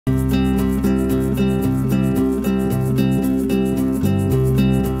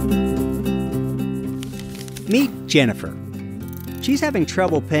Jennifer. She's having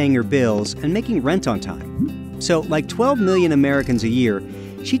trouble paying her bills and making rent on time. So, like 12 million Americans a year,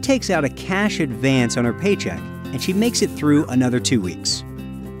 she takes out a cash advance on her paycheck and she makes it through another 2 weeks.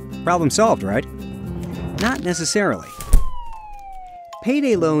 Problem solved, right? Not necessarily.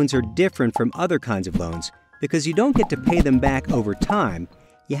 Payday loans are different from other kinds of loans because you don't get to pay them back over time.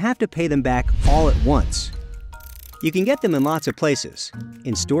 You have to pay them back all at once. You can get them in lots of places,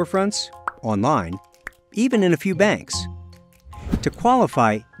 in storefronts, online, even in a few banks. To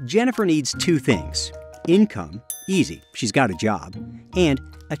qualify, Jennifer needs 2 things: income, easy, she's got a job, and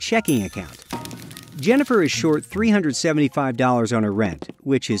a checking account. Jennifer is short $375 on her rent,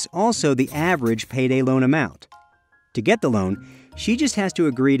 which is also the average payday loan amount. To get the loan, she just has to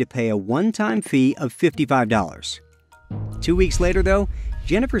agree to pay a one-time fee of $55. 2 weeks later, though,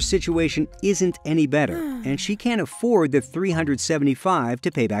 Jennifer's situation isn't any better, and she can't afford the $375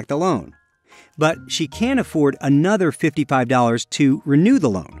 to pay back the loan. But she can afford another $55 to renew the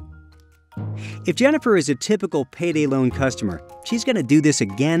loan. If Jennifer is a typical payday loan customer, she's going to do this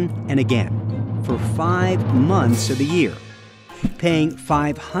again and again for 5 months of the year, paying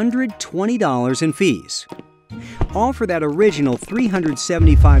 $520 in fees, all for that original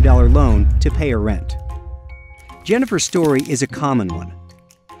 $375 loan to pay her rent. Jennifer's story is a common one.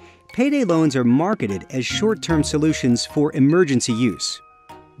 Payday loans are marketed as short-term solutions for emergency use,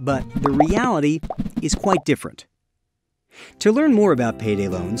 but the reality is quite different. To learn more about payday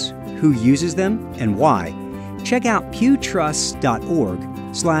loans, who uses them, and why, check out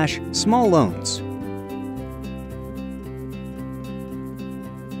pewtrust.org/small loans.